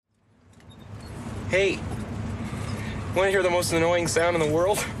Hey, want to hear the most annoying sound in the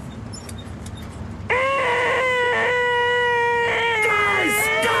world?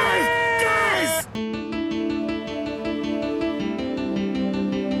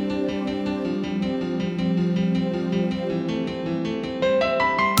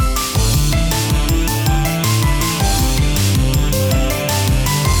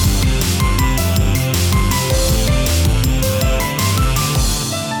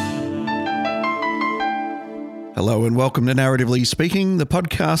 Hello and welcome to Narratively Speaking, the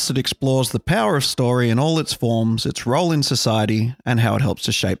podcast that explores the power of story in all its forms, its role in society, and how it helps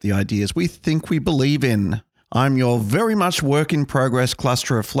to shape the ideas we think we believe in. I'm your very much work in progress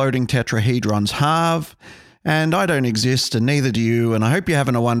cluster of floating tetrahedrons, Harv, and I don't exist and neither do you, and I hope you're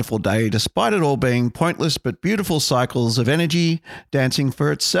having a wonderful day despite it all being pointless but beautiful cycles of energy dancing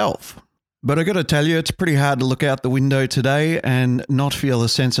for itself. But I got to tell you, it's pretty hard to look out the window today and not feel a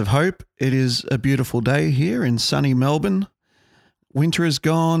sense of hope. It is a beautiful day here in sunny Melbourne. Winter is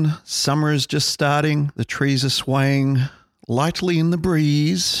gone, summer is just starting, the trees are swaying lightly in the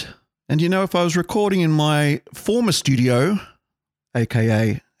breeze. And you know, if I was recording in my former studio,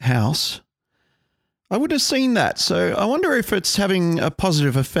 aka house, I would have seen that. So I wonder if it's having a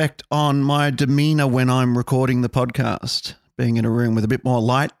positive effect on my demeanor when I'm recording the podcast. Being in a room with a bit more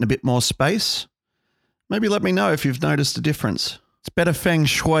light and a bit more space. Maybe let me know if you've noticed a difference. It's better feng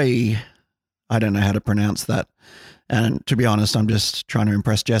shui. I don't know how to pronounce that. And to be honest, I'm just trying to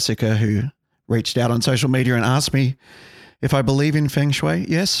impress Jessica, who reached out on social media and asked me if I believe in feng shui.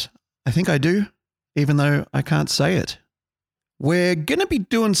 Yes, I think I do, even though I can't say it. We're going to be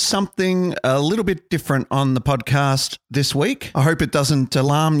doing something a little bit different on the podcast this week. I hope it doesn't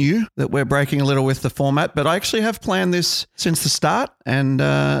alarm you that we're breaking a little with the format, but I actually have planned this since the start, and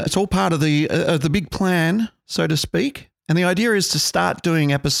it's all part of the big plan, so to speak. And the idea is to start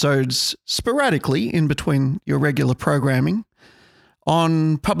doing episodes sporadically in between your regular programming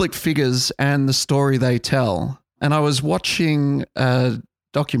on public figures and the story they tell. And I was watching a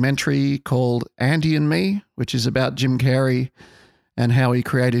documentary called Andy and Me, which is about Jim Carrey and how he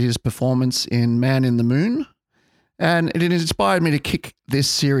created his performance in Man in the Moon. And it inspired me to kick this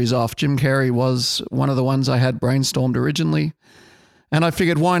series off. Jim Carrey was one of the ones I had brainstormed originally. And I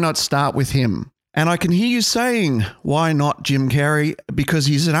figured, why not start with him? And I can hear you saying, why not Jim Carrey? Because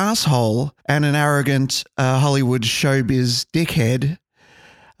he's an asshole and an arrogant Hollywood showbiz dickhead.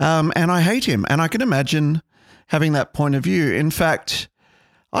 And I hate him. And I can imagine having that point of view. In fact,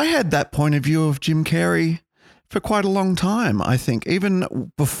 I had that point of view of Jim Carrey for quite a long time, I think,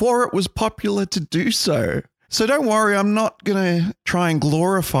 even before it was popular to do so. So don't worry, I'm not going to try and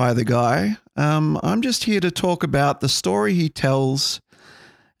glorify the guy. I'm just here to talk about the story he tells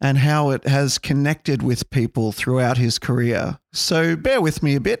and how it has connected with people throughout his career. So bear with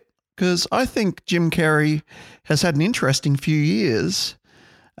me a bit, because I think Jim Carrey has had an interesting few years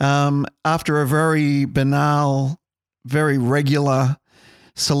after a very banal, very regular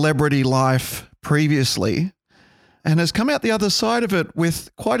celebrity life previously, and has come out the other side of it with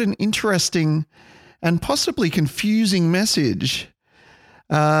quite an interesting and possibly confusing message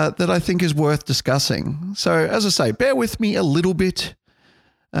that I think is worth discussing. So as I say, bear with me a little bit.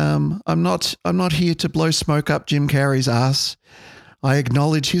 I'm not here to blow smoke up Jim Carrey's ass. I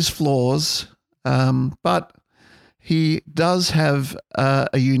acknowledge his flaws, but he does have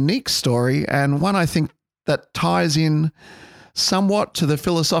a unique story, and one I think that ties in somewhat to the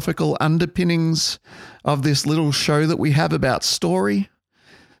philosophical underpinnings of this little show that we have about story.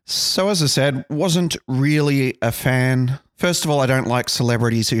 So as I said, wasn't really a fan. First of all, I don't like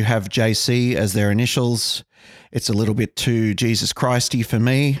celebrities who have JC as their initials. It's a little bit too Jesus Christy for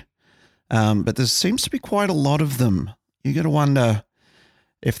me. But there seems to be quite a lot of them. You got to wonder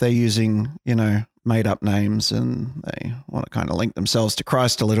if they're using, made up names and they want to kind of link themselves to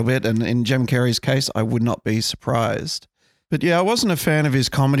Christ a little bit. And in Jim Carrey's case, I would not be surprised. But yeah, I wasn't a fan of his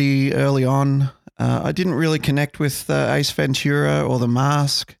comedy early on. I didn't really connect with Ace Ventura or The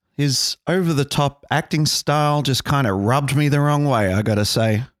Mask. His over-the-top acting style just kind of rubbed me the wrong way, I got to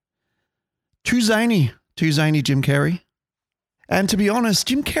say. Too zany Jim Carrey. And to be honest,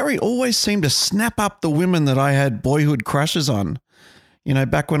 Jim Carrey always seemed to snap up the women that I had boyhood crushes on.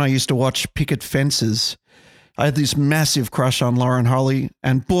 Back when I used to watch Picket Fences, I had this massive crush on Lauren Holly,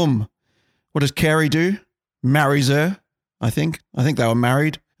 and boom, what does Carrey do? Marries her. I think they were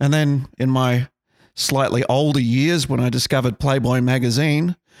married. And then in my slightly older years, when I discovered Playboy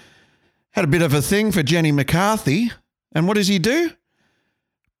magazine, had a bit of a thing for Jenny McCarthy. And what does he do?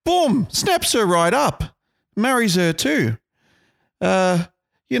 Boom, snaps her right up, marries her too. Has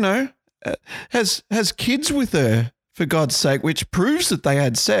kids with her for God's sake, which proves that they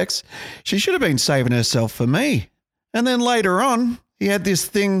had sex. She should have been saving herself for me. And then later on, he had this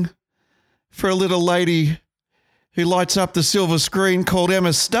thing for a little lady who lights up the silver screen called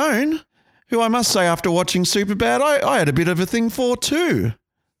Emma Stone, who I must say after watching Superbad, I had a bit of a thing for too.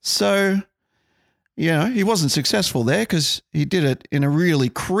 So, he wasn't successful there because he did it in a really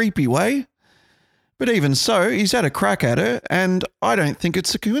creepy way. But even so, he's had a crack at her, and I don't think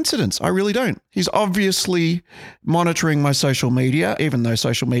it's a coincidence. I really don't. He's obviously monitoring my social media, even though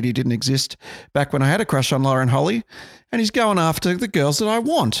social media didn't exist back when I had a crush on Lauren Holly, and he's going after the girls that I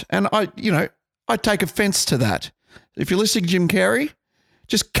want. And I take offense to that. If you're listening to Jim Carrey,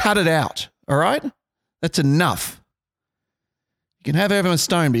 just cut it out, all right? That's enough. You can have Emma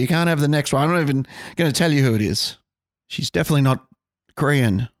Stone, but you can't have the next one. I'm not even going to tell you who it is. She's definitely not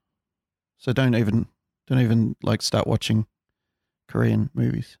Korean. So don't even start watching Korean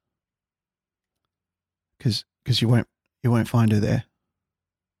movies because you won't find her there.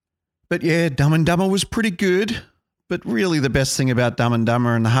 But yeah, Dumb and Dumber was pretty good. But really, the best thing about Dumb and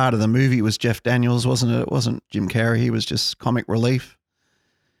Dumber and the heart of the movie was Jeff Daniels, wasn't it? It wasn't Jim Carrey. He was just comic relief.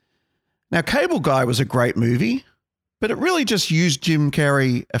 Now, Cable Guy was a great movie, but it really just used Jim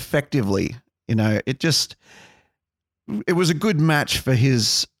Carrey effectively. It was a good match for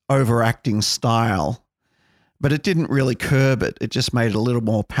his overacting style, but it didn't really curb it. It just made it a little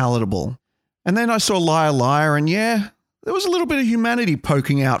more palatable. And then I saw Liar Liar, and yeah, there was a little bit of humanity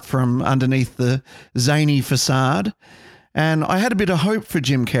poking out from underneath the zany facade. And I had a bit of hope for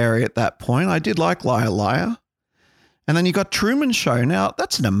Jim Carrey at that point. I did like Liar Liar. And then you got Truman Show. Now,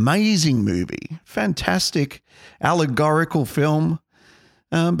 that's an amazing movie. Fantastic allegorical film.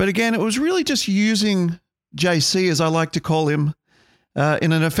 But again, it was really just using JC, as I like to call him,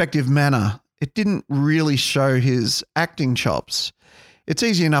 in an effective manner. It didn't really show his acting chops. It's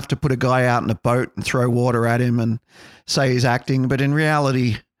easy enough to put a guy out in a boat and throw water at him and say he's acting, but in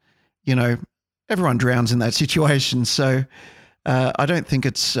reality, everyone drowns in that situation. So I don't think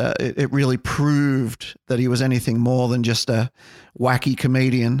it really proved that he was anything more than just a wacky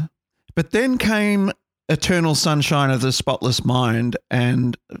comedian. But then came Eternal Sunshine of the Spotless Mind,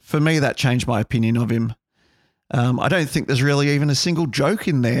 and for me, that changed my opinion of him. I don't think there's really even a single joke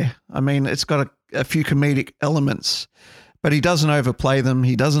in there. I mean, it's got a few comedic elements, but he doesn't overplay them.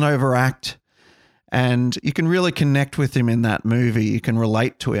 He doesn't overact. And you can really connect with him in that movie. You can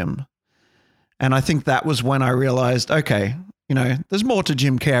relate to him. And I think that was when I realized, okay, there's more to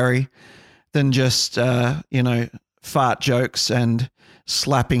Jim Carrey than just, fart jokes and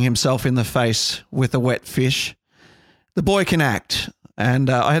slapping himself in the face with a wet fish. The boy can act. And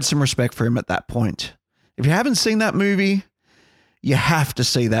I had some respect for him at that point. If you haven't seen that movie, you have to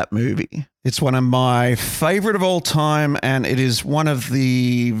see that movie. It's one of my favorite of all time, and it is one of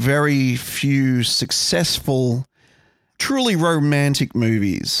the very few successful, truly romantic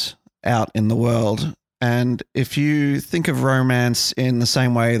movies out in the world. And if you think of romance in the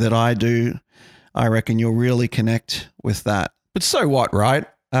same way that I do, I reckon you'll really connect with that. But so what, right?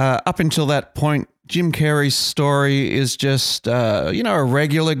 Up until that point, Jim Carrey's story is just, a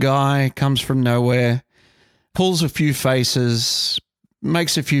regular guy, comes from nowhere, pulls a few faces,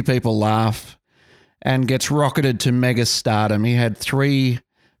 makes a few people laugh, and gets rocketed to mega stardom. He had 3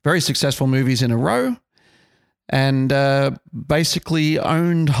 very successful movies in a row and basically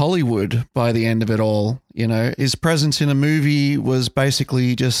owned Hollywood by the end of it all. His presence in a movie was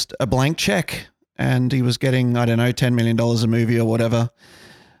basically just a blank check, and he was getting, $10 million a movie or whatever,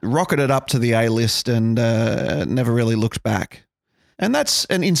 rocketed up to the A-list and never really looked back. And that's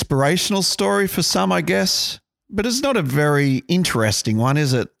an inspirational story for some, I guess, but it's not a very interesting one,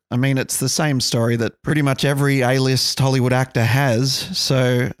 is it? I mean, it's the same story that pretty much every A-list Hollywood actor has.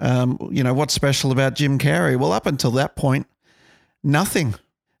 So, what's special about Jim Carrey? Well, up until that point, nothing.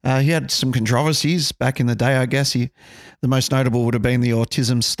 He had some controversies back in the day, I guess. The most notable would have been the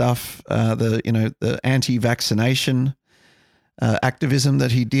autism stuff, the anti-vaccination activism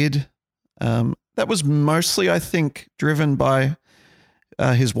that he did. That was mostly, I think, driven by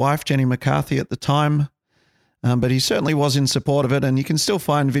his wife, Jenny McCarthy, at the time. But he certainly was in support of it, and you can still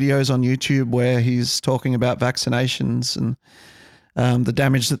find videos on YouTube where he's talking about vaccinations and the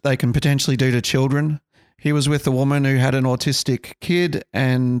damage that they can potentially do to children. He was with a woman who had an autistic kid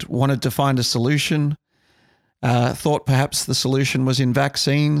and wanted to find a solution, thought perhaps the solution was in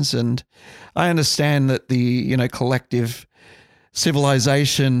vaccines, and I understand that the collective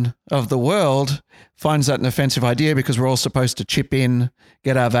civilization of the world finds that an offensive idea because we're all supposed to chip in,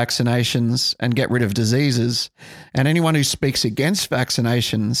 get our vaccinations, and get rid of diseases. And anyone who speaks against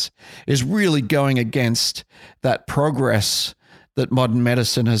vaccinations is really going against that progress that modern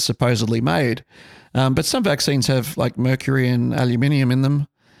medicine has supposedly made. But some vaccines have like mercury and aluminium in them.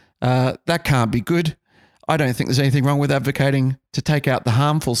 That can't be good. I don't think there's anything wrong with advocating to take out the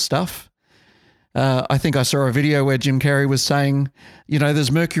harmful stuff. I think I saw a video where Jim Carrey was saying,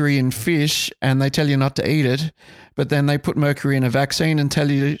 there's mercury in fish and they tell you not to eat it, but then they put mercury in a vaccine and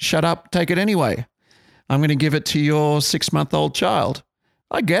tell you to shut up, take it anyway. I'm going to give it to your 6-month-old child.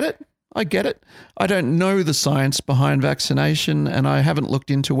 I get it. I don't know the science behind vaccination, and I haven't looked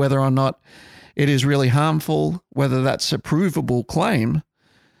into whether or not it is really harmful, whether that's a provable claim.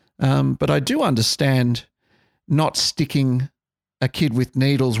 But I do understand not sticking a kid with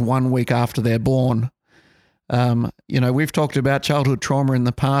needles 1 week after they're born. We've talked about childhood trauma in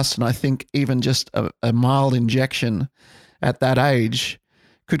the past, and I think even just a mild injection at that age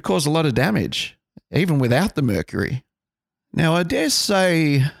could cause a lot of damage, even without the mercury. Now, I dare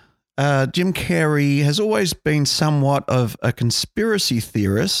say Jim Carrey has always been somewhat of a conspiracy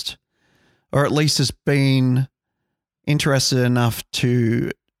theorist, or at least has been interested enough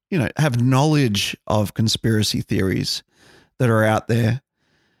to, have knowledge of conspiracy theories that are out there.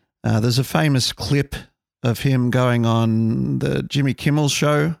 There's a famous clip of him going on the Jimmy Kimmel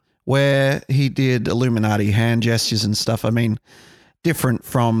show where he did Illuminati hand gestures and stuff. I mean, different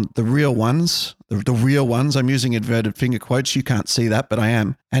from the real ones. The real ones, I'm using inverted finger quotes. You can't see that, but I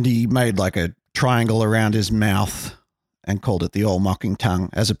am. And he made like a triangle around his mouth and called it the all-mocking tongue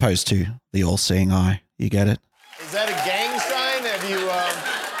as opposed to the all-seeing eye. You get it? Is that a gang sign? Have you...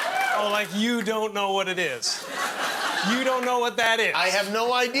 Oh, like you don't know what it is. You don't know what that is. I have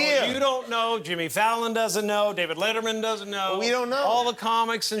no idea. You don't know. Jimmy Fallon doesn't know. David Letterman doesn't know. We don't know. All the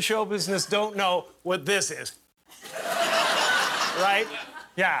comics and show business don't know what this is. Right?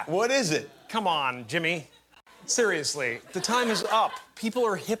 Yeah. What is it? Come on, Jimmy. Seriously, the time is up. People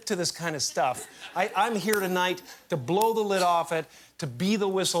are hip to this kind of stuff. I'm here tonight to blow the lid off it, to be the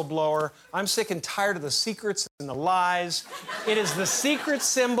whistleblower. I'm sick and tired of the secrets and the lies. It is the secret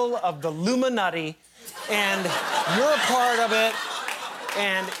symbol of the Illuminati, and you're a part of it,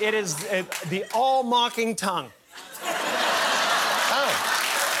 and it is the all-mocking tongue. Oh,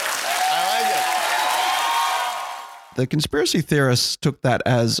 I like it. The conspiracy theorists took that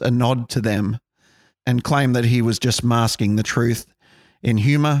as a nod to them and claimed that he was just masking the truth in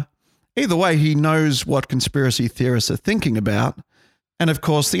humor. Either way, he knows what conspiracy theorists are thinking about. And of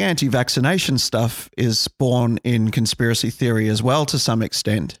course, the anti-vaccination stuff is born in conspiracy theory as well to some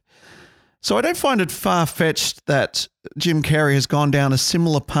extent. So I don't find it far-fetched that Jim Carrey has gone down a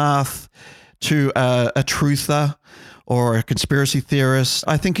similar path to a truther or a conspiracy theorist.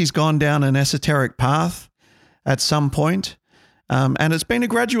 I think he's gone down an esoteric path at some point. And it's been a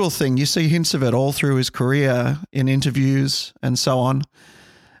gradual thing. You see hints of it all through his career in interviews and so on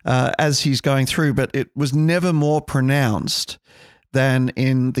as he's going through. But it was never more pronounced than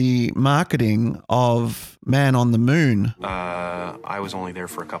in the marketing of Man on the Moon. I was only there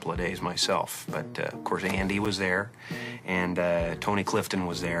for a couple of days myself, but of course Andy was there, and Tony Clifton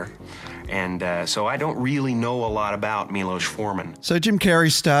was there, and so I don't really know a lot about Milos Forman. So Jim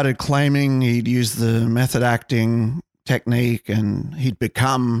Carrey started claiming he'd used the method acting technique and he'd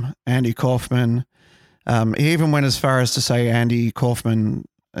become Andy Kaufman. He even went as far as to say Andy Kaufman,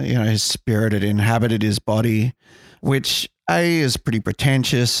 his spirit had inhabited his body, which A, is pretty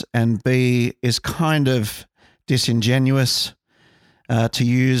pretentious, and B, is kind of disingenuous to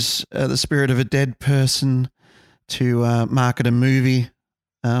use the spirit of a dead person to market a movie.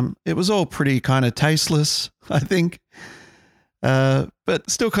 It was all pretty kind of tasteless, I think, but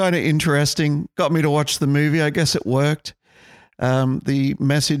still kind of interesting. Got me to watch the movie. I guess it worked. The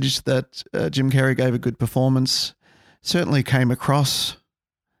message that Jim Carrey gave a good performance certainly came across,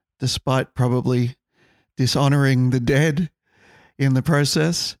 despite probably dishonoring the dead in the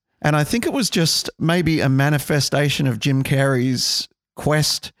process. And I think it was just maybe a manifestation of Jim Carrey's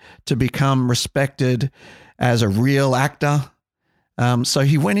quest to become respected as a real actor. So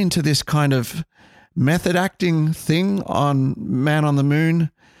he went into this kind of method acting thing on Man on the Moon,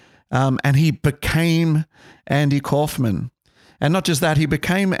 and he became Andy Kaufman. And not just that, he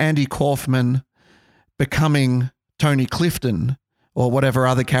became Andy Kaufman becoming Tony Clifton or whatever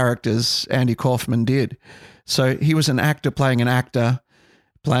other characters Andy Kaufman did. So he was an actor playing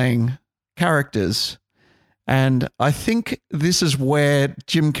characters. And I think this is where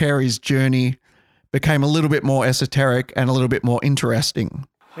Jim Carrey's journey became a little bit more esoteric and a little bit more interesting.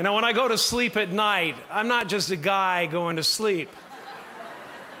 When I go to sleep at night, I'm not just a guy going to sleep.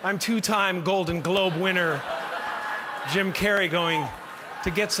 I'm two-time Golden Globe winner Jim Carrey going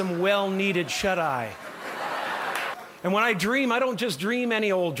to get some well-needed shut-eye. And when I dream, I don't just dream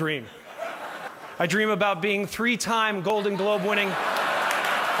any old dream. I dream about being three-time Golden Globe winning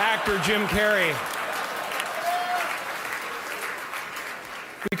actor Jim Carrey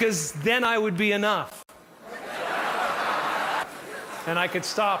because then I would be enough. And I could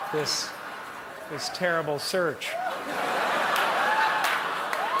stop this terrible search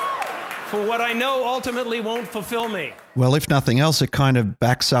for what I know ultimately won't fulfill me. Well, if nothing else, it kind of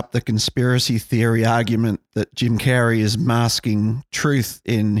backs up the conspiracy theory argument that Jim Carrey is masking truth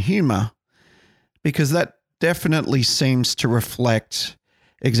in humor, because that definitely seems to reflect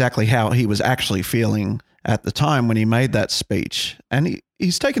exactly how he was actually feeling at the time when he made that speech. And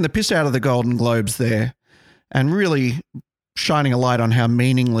he's taken the piss out of the Golden Globes there and really shining a light on how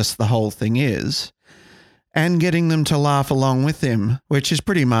meaningless the whole thing is, and getting them to laugh along with him, which is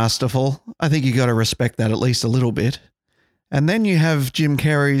pretty masterful. I think you got to respect that at least a little bit. And then you have Jim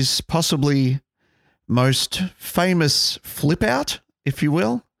Carrey's possibly most famous flip out, if you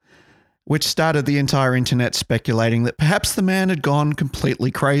will, which started the entire internet speculating that perhaps the man had gone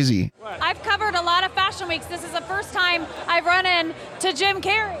completely crazy. I've covered a lot of fashion weeks. This is the first time I've run into Jim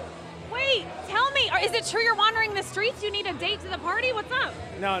Carrey. Wait, tell me, is it true you're wandering the streets? You need a date to the party? What's up?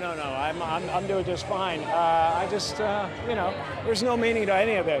 No. I'm doing just fine. I just, there's no meaning to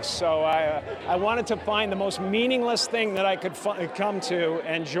any of this. So I wanted to find the most meaningless thing that I could come to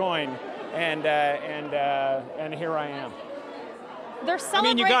and join, and here I am. They're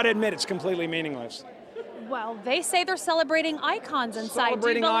celebrating. You got to admit it's completely meaningless. Well, they say they're celebrating icons inside.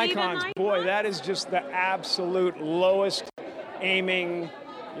 Celebrating Do you believe icons. in icons? Boy, that is just the absolute lowest aiming,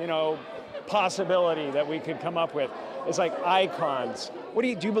 possibility that we could come up with. It's like icons. Do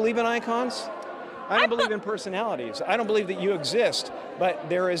you believe in icons? I don't believe in personalities. I don't believe that you exist, but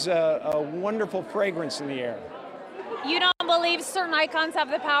there is a wonderful fragrance in the air. You don't believe certain icons have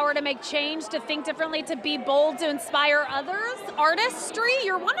the power to make change, to think differently, to be bold, to inspire others? Artistry?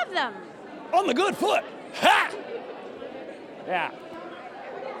 You're one of them. On the good foot. Ha! Yeah.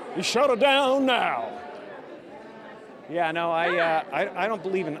 You shut it down now. Yeah, no, I don't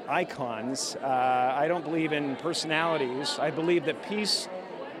believe in icons. I don't believe in personalities. I believe that peace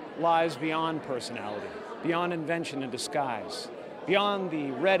lies beyond personality, beyond invention and disguise, beyond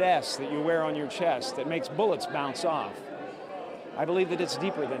the red S that you wear on your chest that makes bullets bounce off. I believe that it's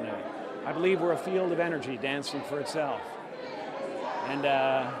deeper than that. I believe we're a field of energy dancing for itself. And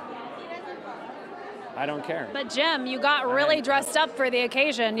I don't care. But Jim, you got really dressed up for the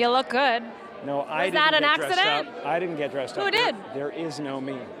occasion. You look good. No, I didn't that an get dressed accident? up. I didn't get dressed up. Who did? There is no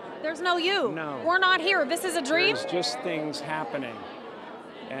me. There's no you. No. We're not here. This is a dream? There's just things happening.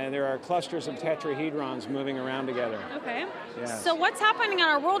 And there are clusters of tetrahedrons moving around together. Okay. Yes. So what's happening in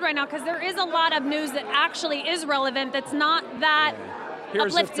our world right now? Because there is a lot of news that actually is relevant that's not that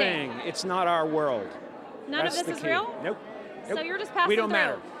Here's uplifting. the thing. It's not our world. None That's of this the is key. real? Nope. So you're just passing We don't through.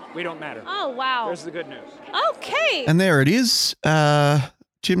 matter. We don't matter. Oh, wow. There's the good news. Okay. And there it is.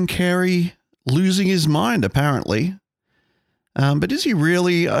 Jim Carrey losing his mind, apparently. But is he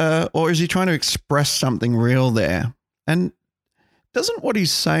really, or is he trying to express something real there? And doesn't what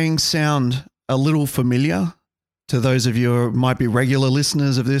he's saying sound a little familiar to those of you who might be regular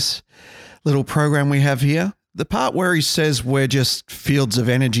listeners of this little program we have here? The part where he says we're just fields of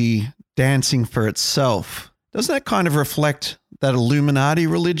energy dancing for itself. Doesn't that kind of reflect that Illuminati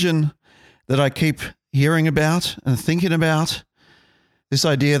religion that I keep hearing about and thinking about? This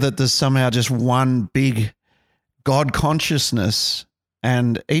idea that there's somehow just one big God consciousness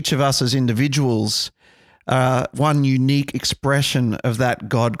and each of us as individuals are one unique expression of that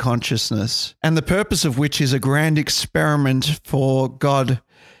God consciousness, and the purpose of which is a grand experiment for God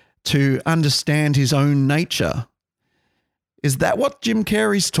to understand his own nature. Is that what Jim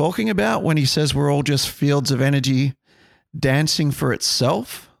Carrey's talking about when he says we're all just fields of energy dancing for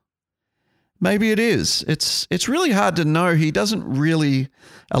itself? Maybe it is. It's really hard to know. He doesn't really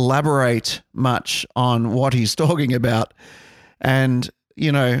elaborate much on what he's talking about. And,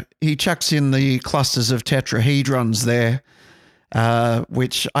 he chucks in the clusters of tetrahedrons there,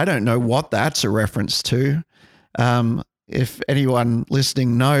 which I don't know what that's a reference to. If anyone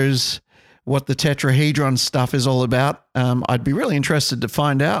listening knows what the tetrahedron stuff is all about, I'd be really interested to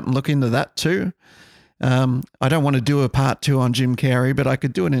find out and look into that too. I don't want to do a part 2 on Jim Carrey, but I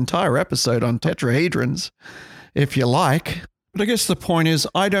could do an entire episode on tetrahedrons if you like. But I guess the point is,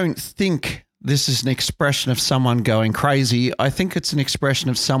 I don't think this is an expression of someone going crazy. I think it's an expression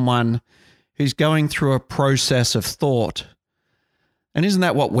of someone who's going through a process of thought. And isn't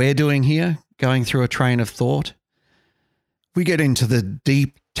that what we're doing here? Going through a train of thought? We get into the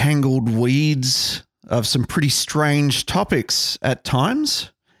deep, tangled weeds of some pretty strange topics at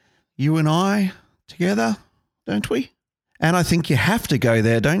times. You and I together, don't we? And I think you have to go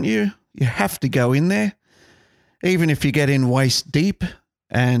there, don't you? You have to go in there. Even if you get in waist deep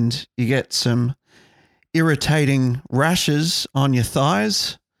and you get some irritating rashes on your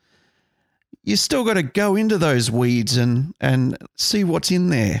thighs, you still got to go into those weeds and see what's in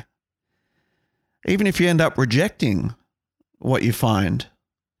there. Even if you end up rejecting what you find,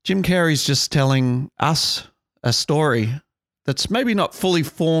 Jim Carrey's just telling us a story that's maybe not fully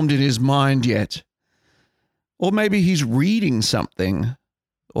formed in his mind yet. Or maybe he's reading something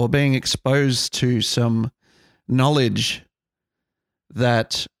or being exposed to some knowledge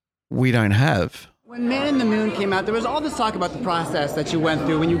that we don't have. When Man in the Moon came out, there was all this talk about the process that you went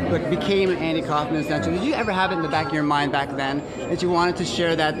through when you became Andy Kaufman, essentially. Did you ever have it in the back of your mind back then that you wanted to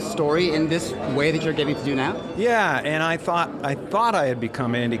share that story in this way that you're getting to do now? Yeah, and I thought I had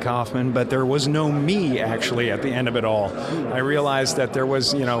become Andy Kaufman, but there was no me actually at the end of it all. I realized that there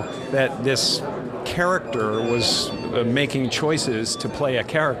was, that this character was making choices to play a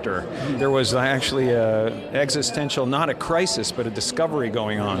character. There was actually a existential, not a crisis, but a discovery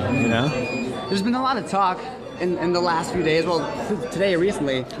going on, There's been a lot of talk in the last few days, well, today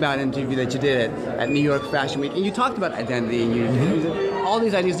recently, about an interview that you did at New York Fashion Week, and you talked about identity, and you all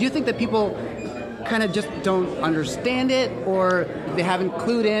these ideas. Do you think that people kind of just don't understand it, or they haven't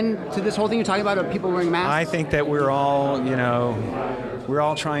clued in to this whole thing you're talking about people wearing masks? I think that we're all, we're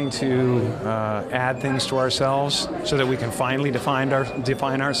all trying to add things to ourselves so that we can finally define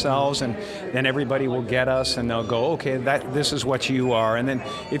ourselves, and then everybody will get us and they'll go, okay, this is what you are. And then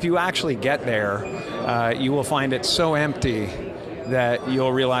if you actually get there, you will find it so empty that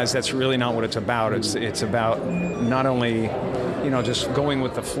you'll realize that's really not what it's about. It's about not only just going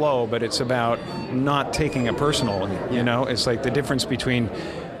with the flow, but it's about not taking it personal. It's like the difference between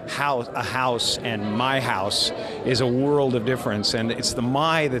a house and my house is a world of difference, and it's the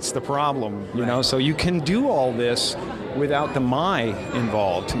my that's the problem. So you can do all this without the my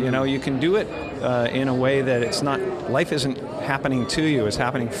involved. You can do it in a way that it's not. Life isn't happening to you; it's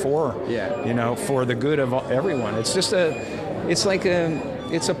happening for for the good of everyone. It's just it's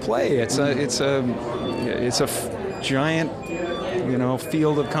a play. It's a giant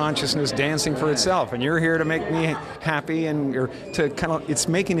field of consciousness dancing for itself, and you're here to make me happy, it's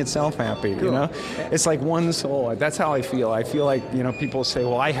making itself happy. Cool. It's like one soul. That's how I feel. I feel like people say,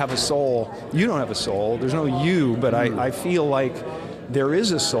 well, I have a soul. You don't have a soul. There's no you, but I feel like there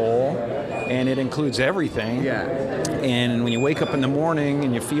is a soul, and it includes everything. Yeah. And when you wake up in the morning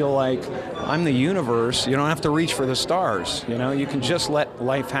and you feel like I'm the universe, you don't have to reach for the stars. You can just let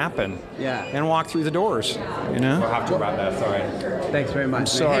life happen. Yeah. And walk through the doors. We'll have to wrap that. Sorry. Thanks very much. I'm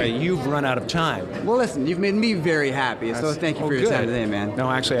sorry, you've run out of time. Well, listen, you've made me very happy, so thank you for your time today, man.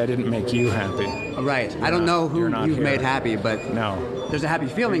 No, actually, I didn't make you happy. Right. I don't know who you've made happy, but no, there's a happy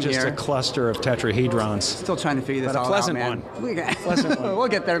feeling just here. a cluster of tetrahedrons. Still trying to figure this But all a pleasant out, man. one. Pleasant one. We'll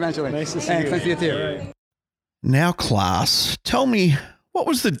get there eventually. Nice to see Thanks. you. Nice to see you too. Now, class, tell me, what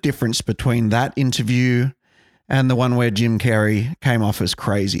was the difference between that interview and the one where Jim Carrey came off as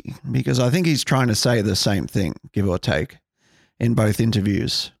crazy? Because I think he's trying to say the same thing, give or take, in both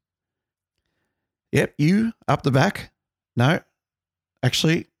interviews. Yep, you up the back? No,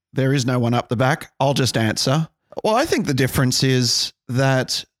 actually, there is no one up the back. I'll just answer. Well, I think the difference is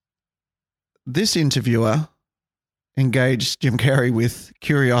that this interviewer engaged Jim Carrey with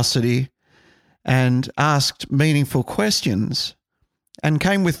curiosity and asked meaningful questions and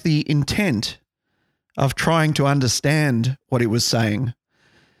came with the intent of trying to understand what he was saying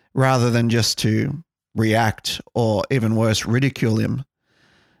rather than just to react or, even worse, ridicule him.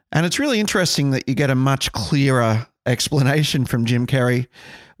 And it's really interesting that you get a much clearer explanation from Jim Carrey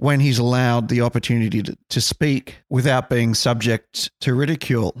when he's allowed the opportunity to speak without being subject to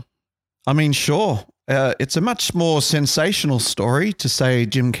ridicule. I mean, sure, it's a much more sensational story to say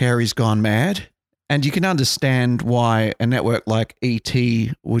Jim Carrey's gone mad, and you can understand why a network like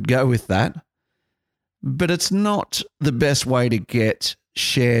E.T. would go with that. But it's not the best way to get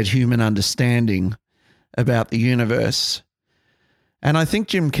shared human understanding about the universe. And I think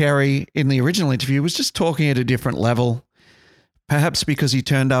Jim Carrey in the original interview was just talking at a different level, perhaps because he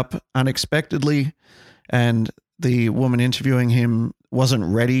turned up unexpectedly and the woman interviewing him wasn't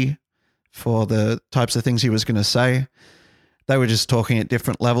ready for the types of things he was going to say. They were just talking at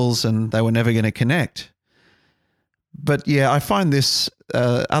different levels and they were never going to connect. But yeah, I find this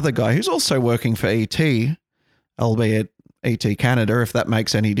other guy who's also working for E.T., albeit E.T. Canada, if that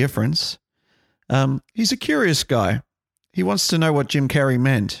makes any difference, he's a curious guy. He wants to know what Jim Carrey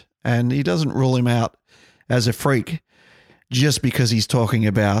meant, and he doesn't rule him out as a freak just because he's talking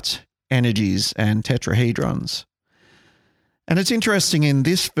about energies and tetrahedrons. And it's interesting, in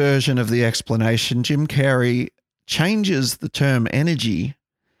this version of the explanation, Jim Carrey changes the term energy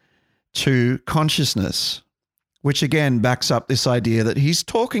to consciousness, which again backs up this idea that he's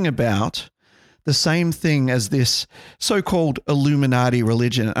talking about the same thing as this so-called Illuminati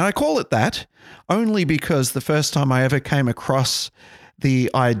religion. And I call it that only because the first time I ever came across the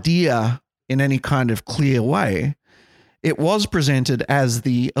idea in any kind of clear way, it was presented as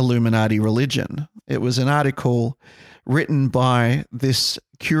the Illuminati religion. It was an article written by this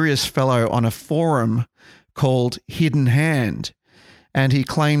curious fellow on a forum called Hidden Hand. And he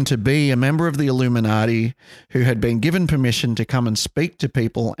claimed to be a member of the Illuminati who had been given permission to come and speak to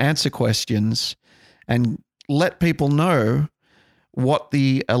people, answer questions, and let people know what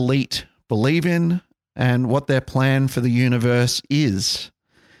the elite believe in and what their plan for the universe is.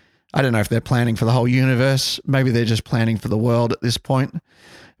 I don't know if they're planning for the whole universe. Maybe they're just planning for the world at this point.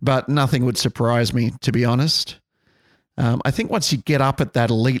 But nothing would surprise me, to be honest. I think once you get up at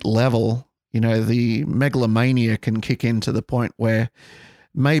that elite level, the megalomania can kick in to the point where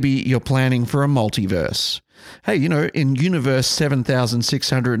maybe you're planning for a multiverse. Hey, in universe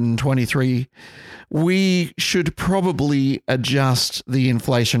 7623, we should probably adjust the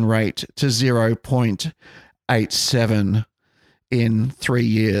inflation rate to 0.87 in 3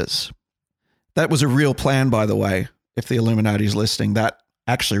 years. That was a real plan, by the way. If the Illuminati is listening, that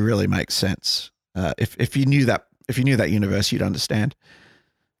actually really makes sense. If you knew that universe, you'd understand.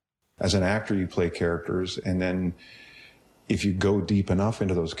 As an actor, you play characters, and then if you go deep enough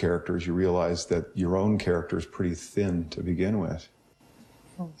into those characters, you realize that your own character is pretty thin to begin with.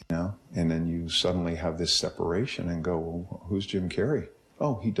 And then you suddenly have this separation and go, well, who's Jim Carrey?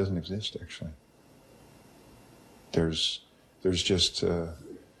 Oh, he doesn't exist, actually. There's just a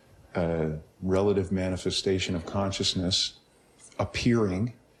relative manifestation of consciousness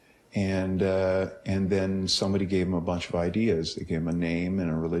appearing, and then somebody gave him a bunch of ideas. They gave him a name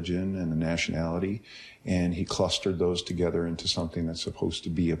and a religion and a nationality, and he clustered those together into something that's supposed to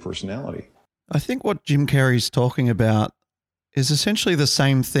be a personality. I think what Jim Carrey's talking about is essentially the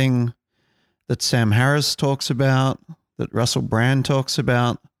same thing that Sam Harris talks about, that Russell Brand talks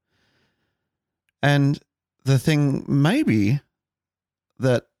about. And the thing maybe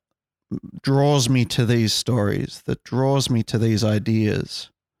that draws me to these stories, that draws me to these ideas,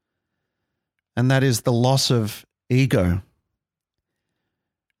 and that is the loss of ego.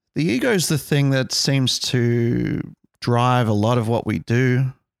 The ego is the thing that seems to drive a lot of what we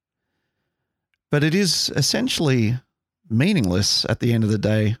do, but it is essentially meaningless at the end of the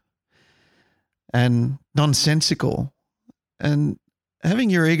day and nonsensical. And having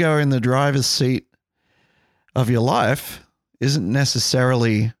your ego in the driver's seat of your life isn't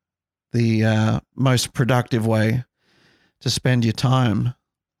necessarily the most productive way to spend your time.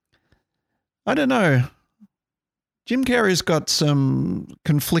 I don't know. Jim Carrey's got some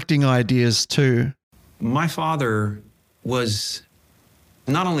conflicting ideas too. My father was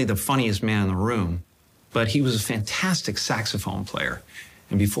not only the funniest man in the room, but he was a fantastic saxophone player.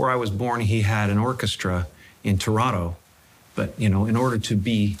 And before I was born, he had an orchestra in Toronto. But, in order to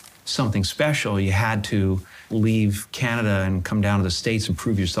be something special, you had to leave Canada and come down to the States and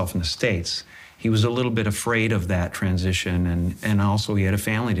prove yourself in the States. He was a little bit afraid of that transition, and also he had a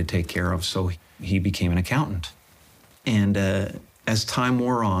family to take care of, so he became an accountant. And as time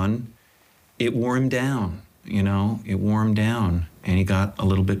wore on, it wore him down, it wore him down, and he got a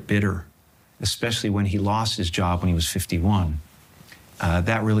little bit bitter, especially when he lost his job when he was 51.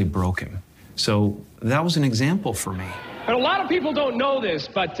 That really broke him. So that was an example for me. And a lot of people don't know this,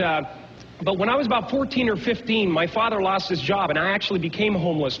 but when I was about 14 or 15, my father lost his job, and I actually became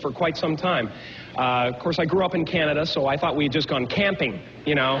homeless for quite some time. Of course, I grew up in Canada, so I thought we had just gone camping,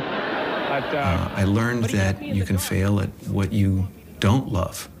 But, I learned that you can fail at what you don't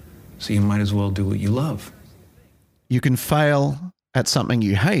love, so you might as well do what you love. You can fail at something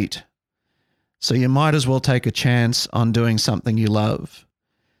you hate, so you might as well take a chance on doing something you love.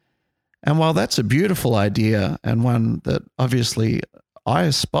 And while that's a beautiful idea and one that obviously I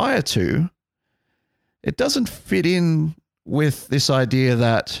aspire to, it doesn't fit in with this idea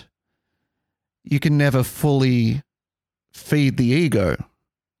that you can never fully feed the ego.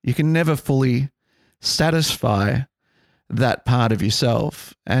 You can never fully satisfy that part of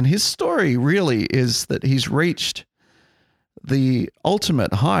yourself. And his story really is that he's reached the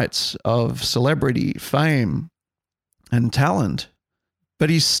ultimate heights of celebrity, fame, and talent, but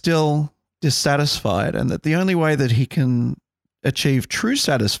he's still dissatisfied, and that the only way that he can achieve true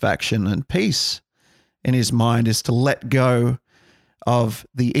satisfaction and peace in his mind is to let go of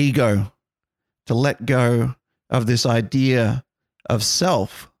the ego, to let go of this idea of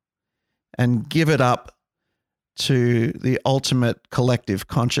self and give it up to the ultimate collective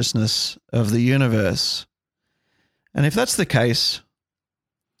consciousness of the universe. And if that's the case,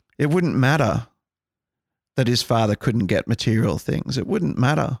 it wouldn't matter that his father couldn't get material things. It wouldn't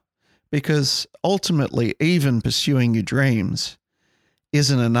matter, because ultimately, even pursuing your dreams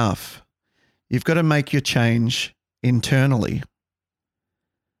isn't enough. You've got to make your change internally.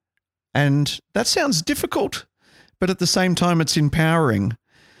 And that sounds difficult, but at the same time, it's empowering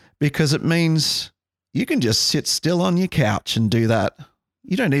because it means you can just sit still on your couch and do that.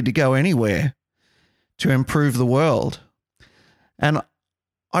 You don't need to go anywhere to improve the world. And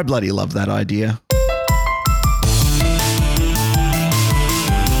I bloody love that idea.